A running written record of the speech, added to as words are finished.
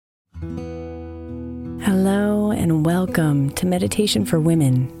Hello and welcome to Meditation for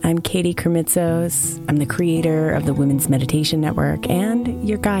Women. I'm Katie Kremitzos. I'm the creator of the Women's Meditation Network and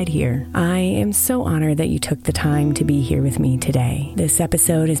your guide here. I am so honored that you took the time to be here with me today. This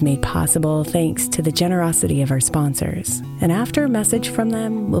episode is made possible thanks to the generosity of our sponsors. And after a message from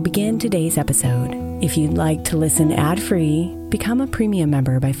them, we'll begin today's episode. If you'd like to listen ad-free, become a premium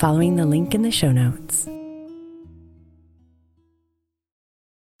member by following the link in the show notes.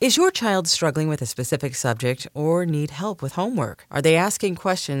 Is your child struggling with a specific subject or need help with homework? Are they asking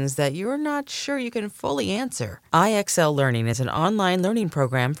questions that you're not sure you can fully answer? IXL Learning is an online learning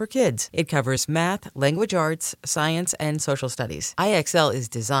program for kids. It covers math, language arts, science, and social studies. IXL is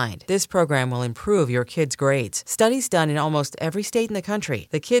designed. This program will improve your kids' grades. Studies done in almost every state in the country.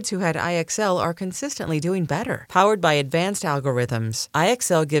 The kids who had IXL are consistently doing better. Powered by advanced algorithms,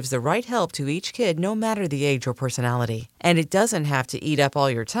 IXL gives the right help to each kid no matter the age or personality. And it doesn't have to eat up all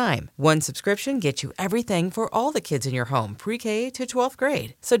your time. One subscription gets you everything for all the kids in your home, pre-K to 12th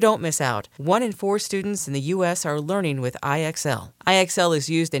grade. So don't miss out. 1 in 4 students in the U.S. are learning with IXL. IXL is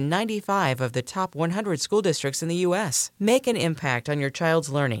used in 95 of the top 100 school districts in the U.S. Make an impact on your child's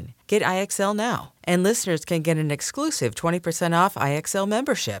learning. Get IXL now. And listeners can get an exclusive 20% off IXL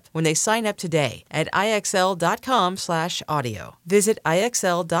membership when they sign up today at IXL.com/audio. Visit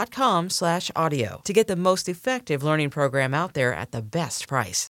IXL.com/audio to get the most effective learning program out there at the best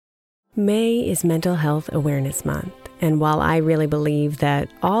price. May is Mental Health Awareness Month. And while I really believe that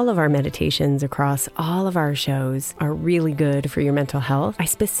all of our meditations across all of our shows are really good for your mental health, I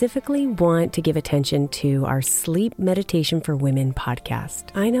specifically want to give attention to our Sleep Meditation for Women podcast.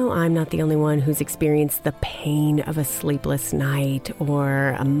 I know I'm not the only one who's experienced the pain of a sleepless night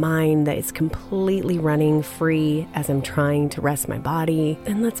or a mind that is completely running free as I'm trying to rest my body.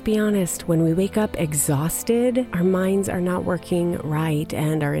 And let's be honest, when we wake up exhausted, our minds are not working right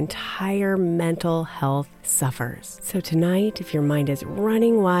and our entire mental health suffers. So tonight, if your mind is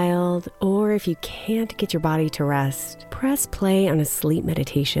running wild or if you can't get your body to rest, press play on a sleep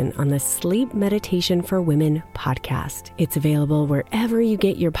meditation on the Sleep Meditation for Women podcast. It's available wherever you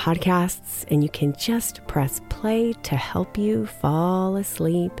get your podcasts, and you can just press play to help you fall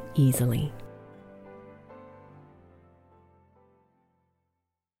asleep easily.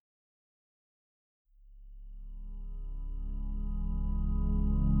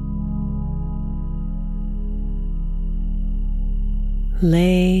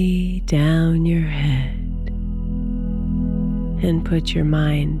 Lay down your head and put your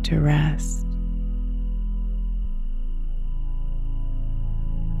mind to rest.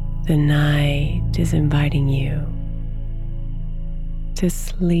 The night is inviting you to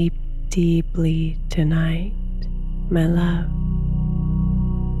sleep deeply tonight, my love,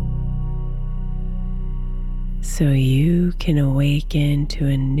 so you can awaken to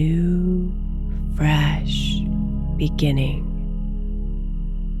a new, fresh beginning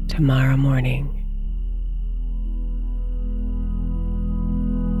tomorrow morning,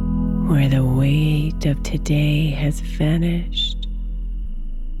 where the weight of today has vanished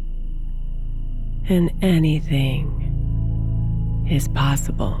and anything is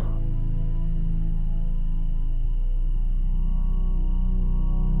possible.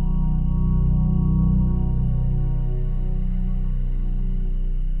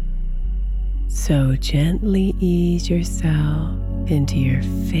 So gently ease yourself into your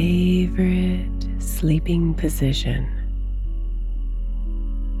favorite sleeping position.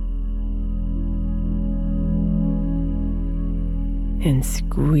 And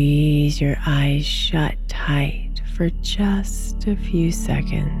squeeze your eyes shut tight for just a few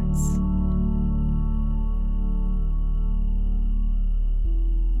seconds.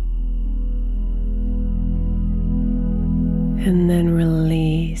 And then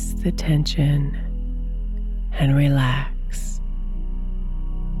release the tension and relax.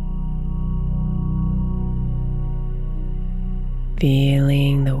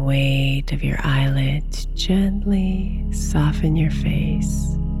 Feeling the weight of your eyelids gently soften your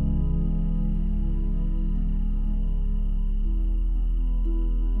face.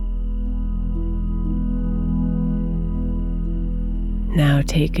 Now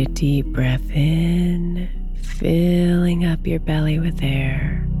take a deep breath in, filling up your belly with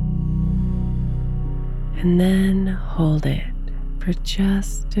air, and then hold it for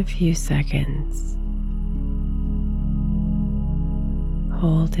just a few seconds.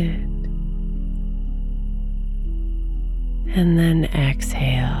 Hold it, and then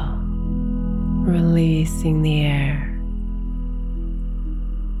exhale, releasing the air,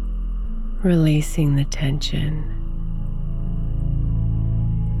 releasing the tension,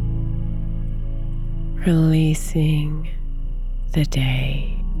 releasing the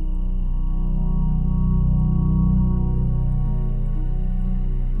day.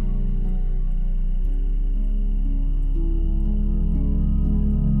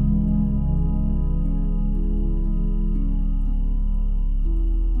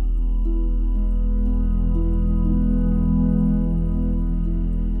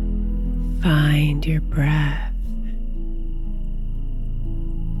 Find your breath.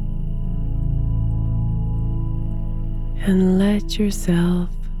 And let yourself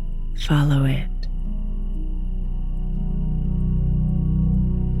follow it.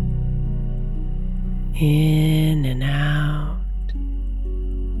 In and out.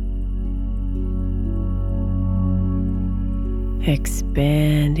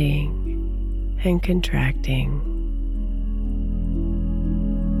 Expanding and contracting.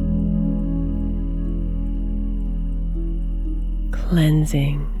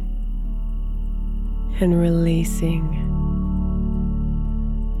 Cleansing and releasing.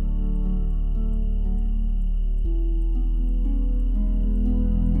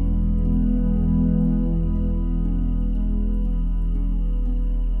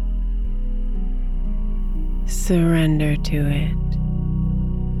 Surrender to it.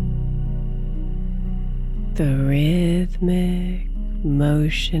 The rhythmic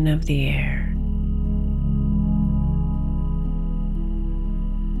motion of the air.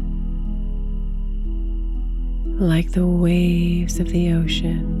 Like the waves of the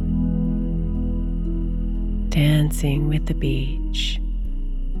ocean, dancing with the beach.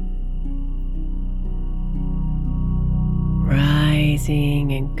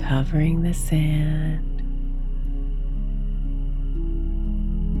 Rising and covering the sand.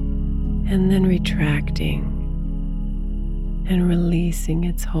 And then retracting and releasing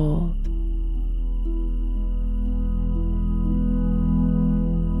its hold.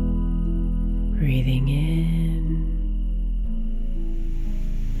 Breathing in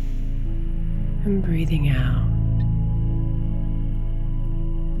and breathing out.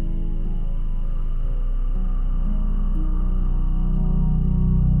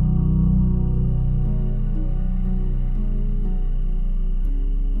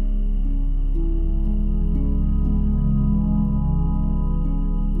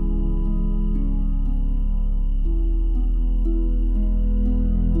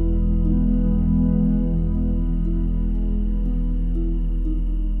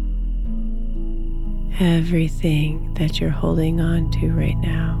 Everything that you're holding on to right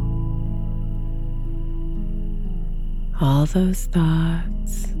now, all those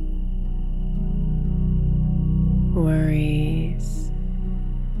thoughts, worries,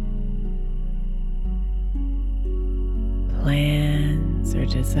 plans or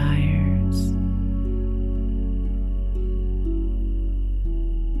desires,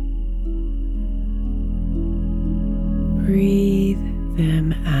 breathe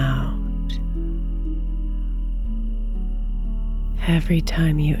them out. Every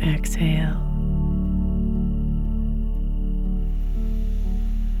time you exhale,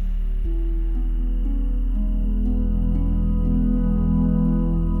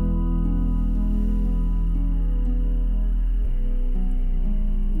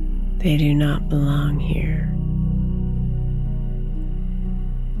 they do not belong here.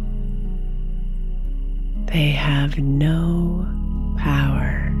 They have no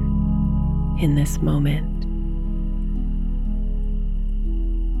power in this moment.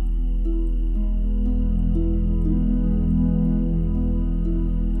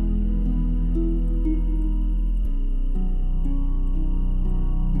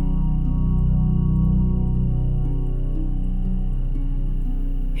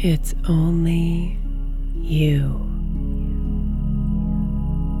 It's only you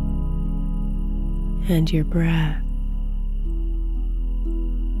and your breath.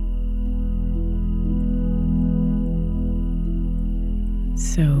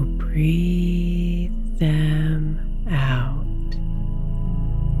 So breathe them out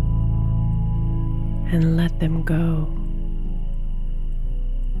and let them go.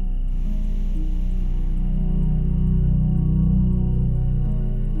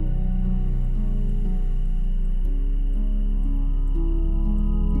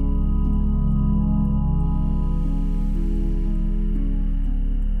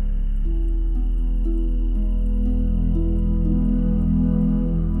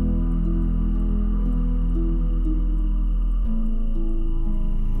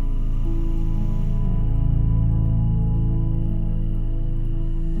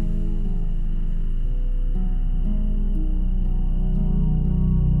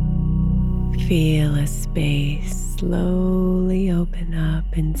 Feel a space slowly open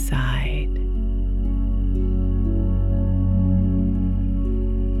up inside.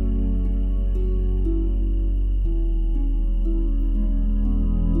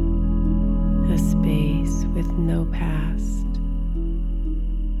 A space with no past.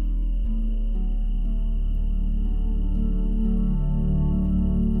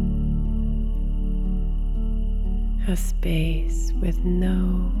 A space with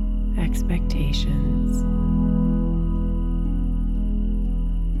no expectations.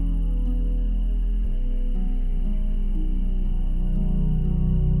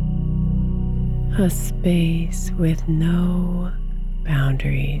 A space with no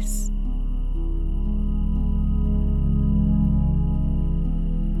boundaries.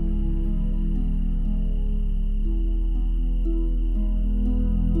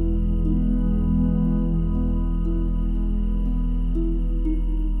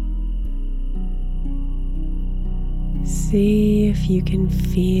 See if you can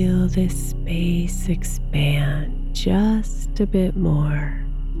feel this space expand just a bit more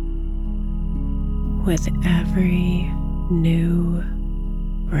with every new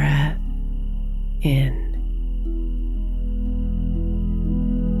breath in.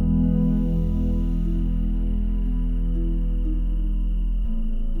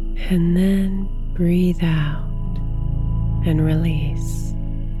 And then breathe out and release.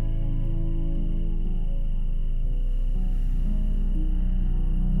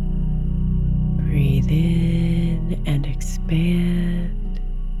 Breathe in and expand.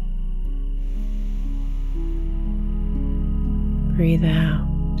 Breathe out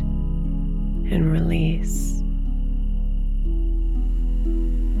and release.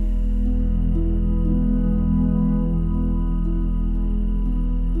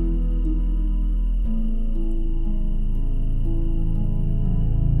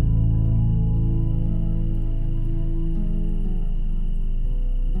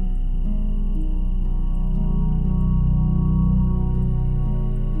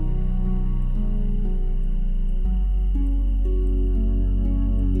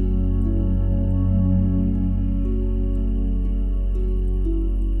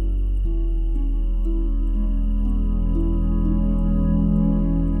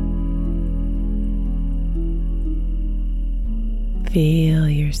 Feel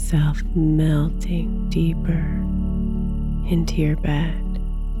yourself melting deeper into your bed.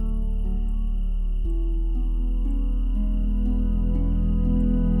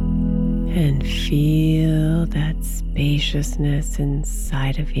 And feel that spaciousness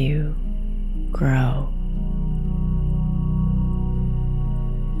inside of you grow.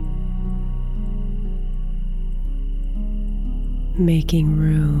 Making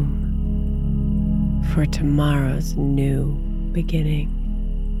room for tomorrow's new beginning.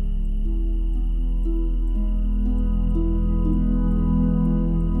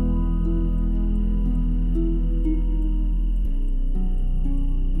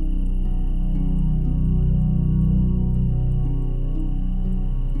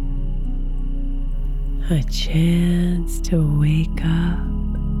 A chance to wake up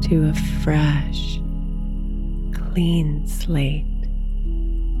to a fresh, clean slate.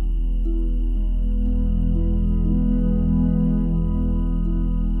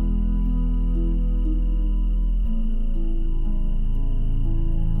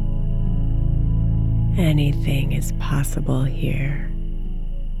 Anything is possible here.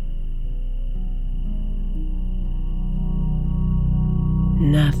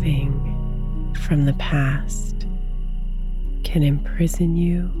 Nothing from the past can imprison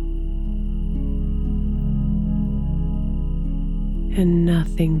you, and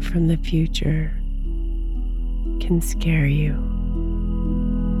nothing from the future can scare you.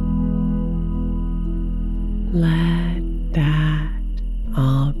 Let that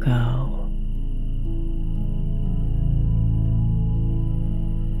all go.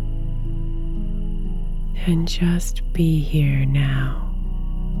 And just be here now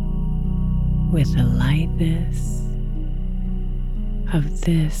with the lightness of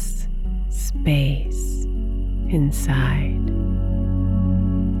this space inside.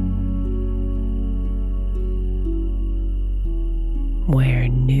 Where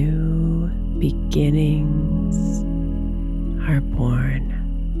new beginnings are born.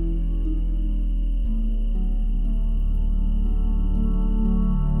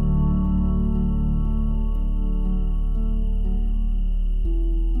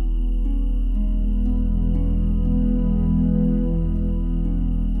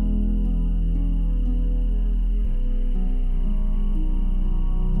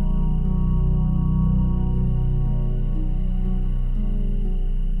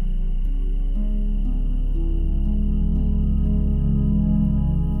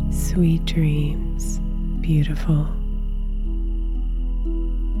 Sweet dreams, beautiful.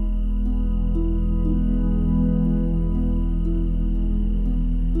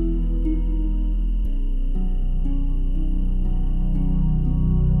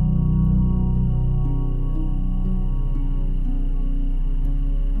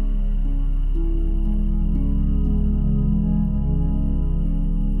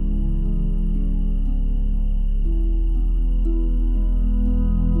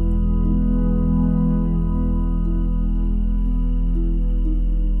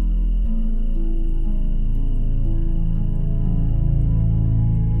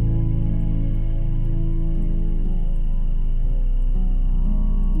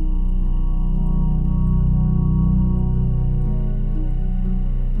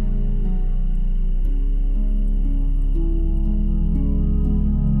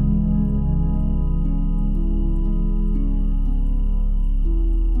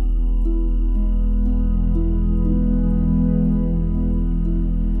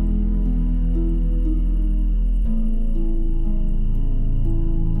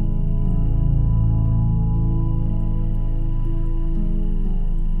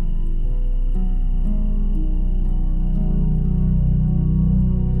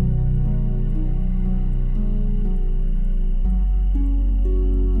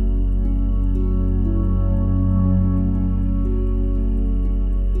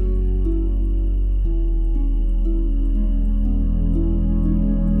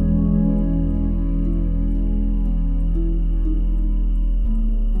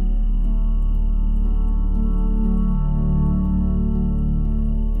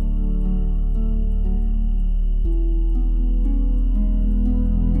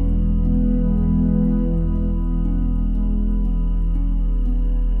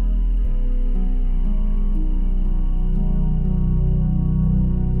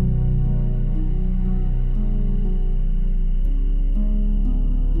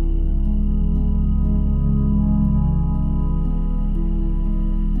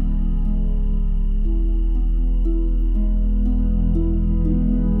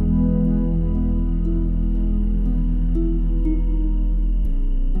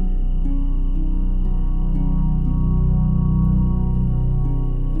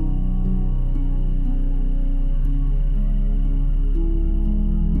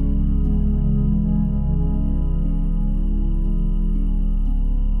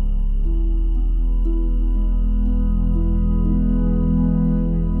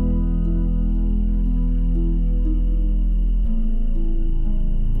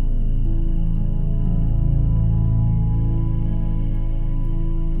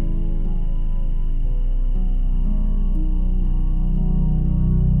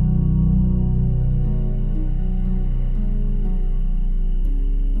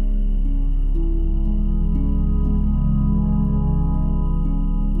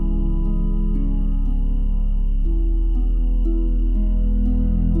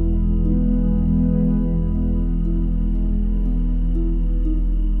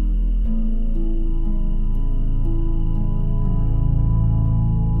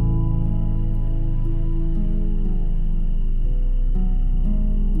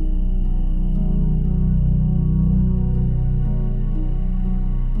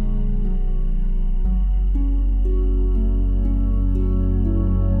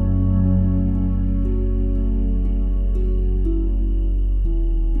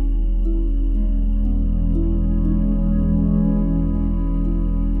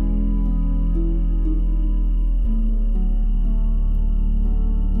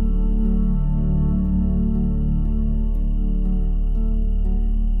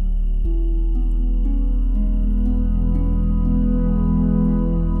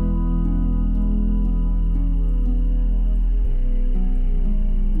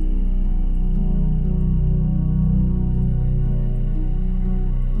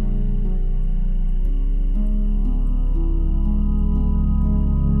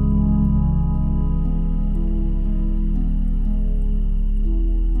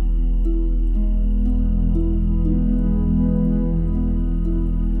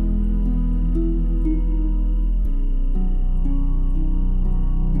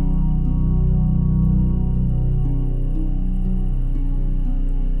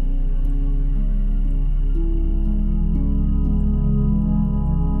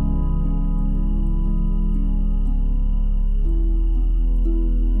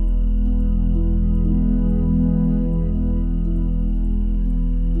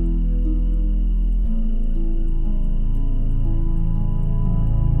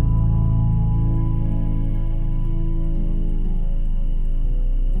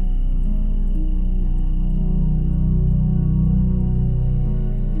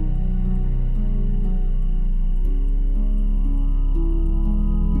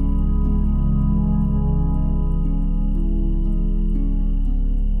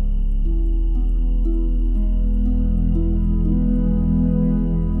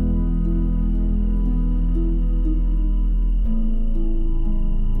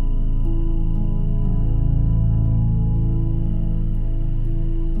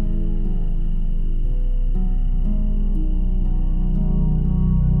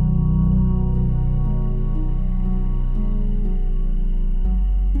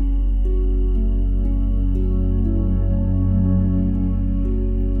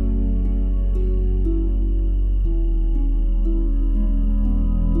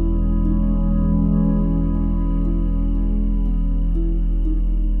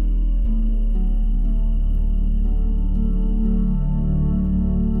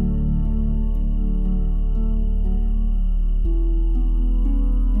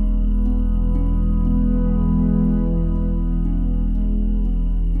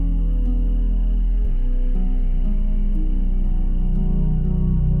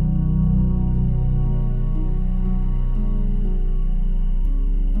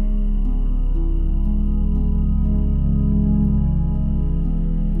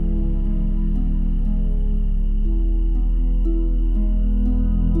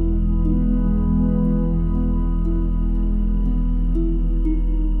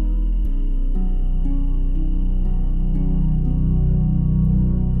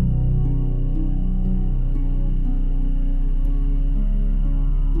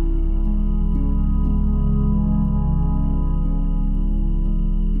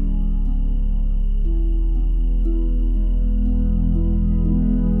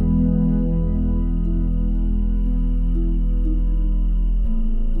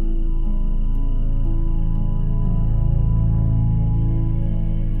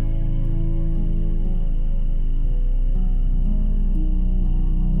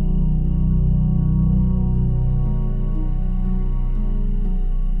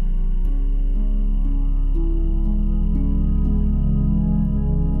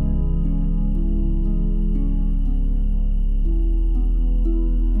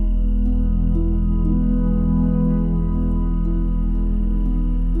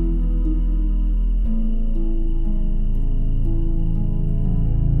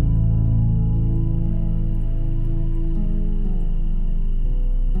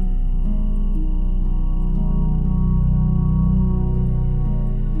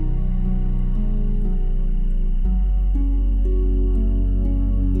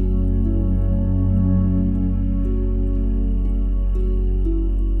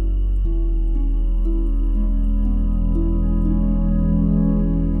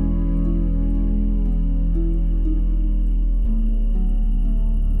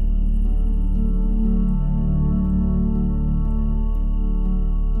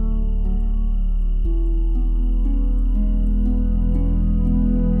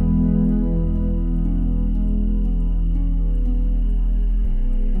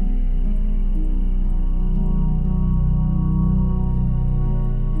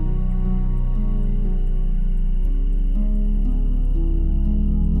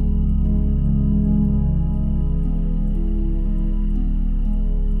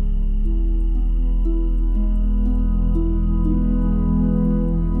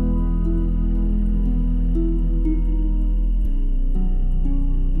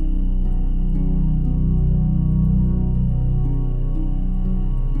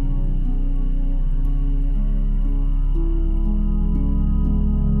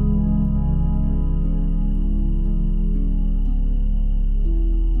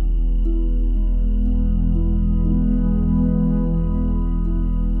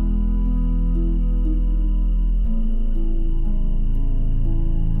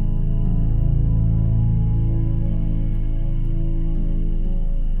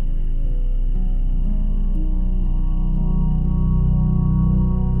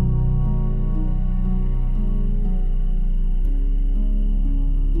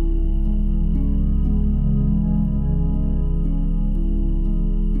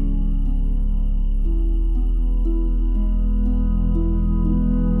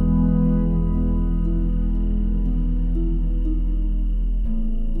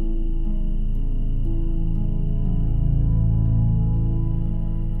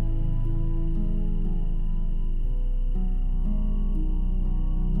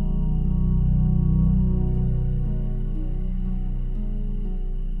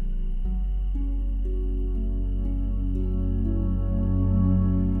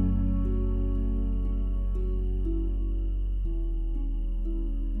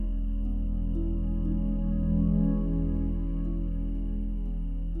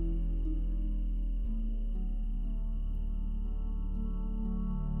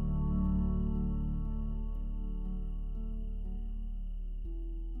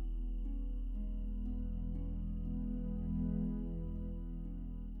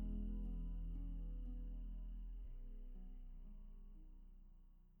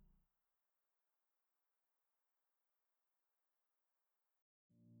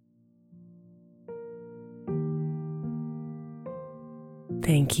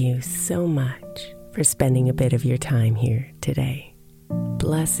 Thank you so much for spending a bit of your time here today.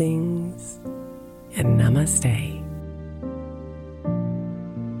 Blessings and namaste.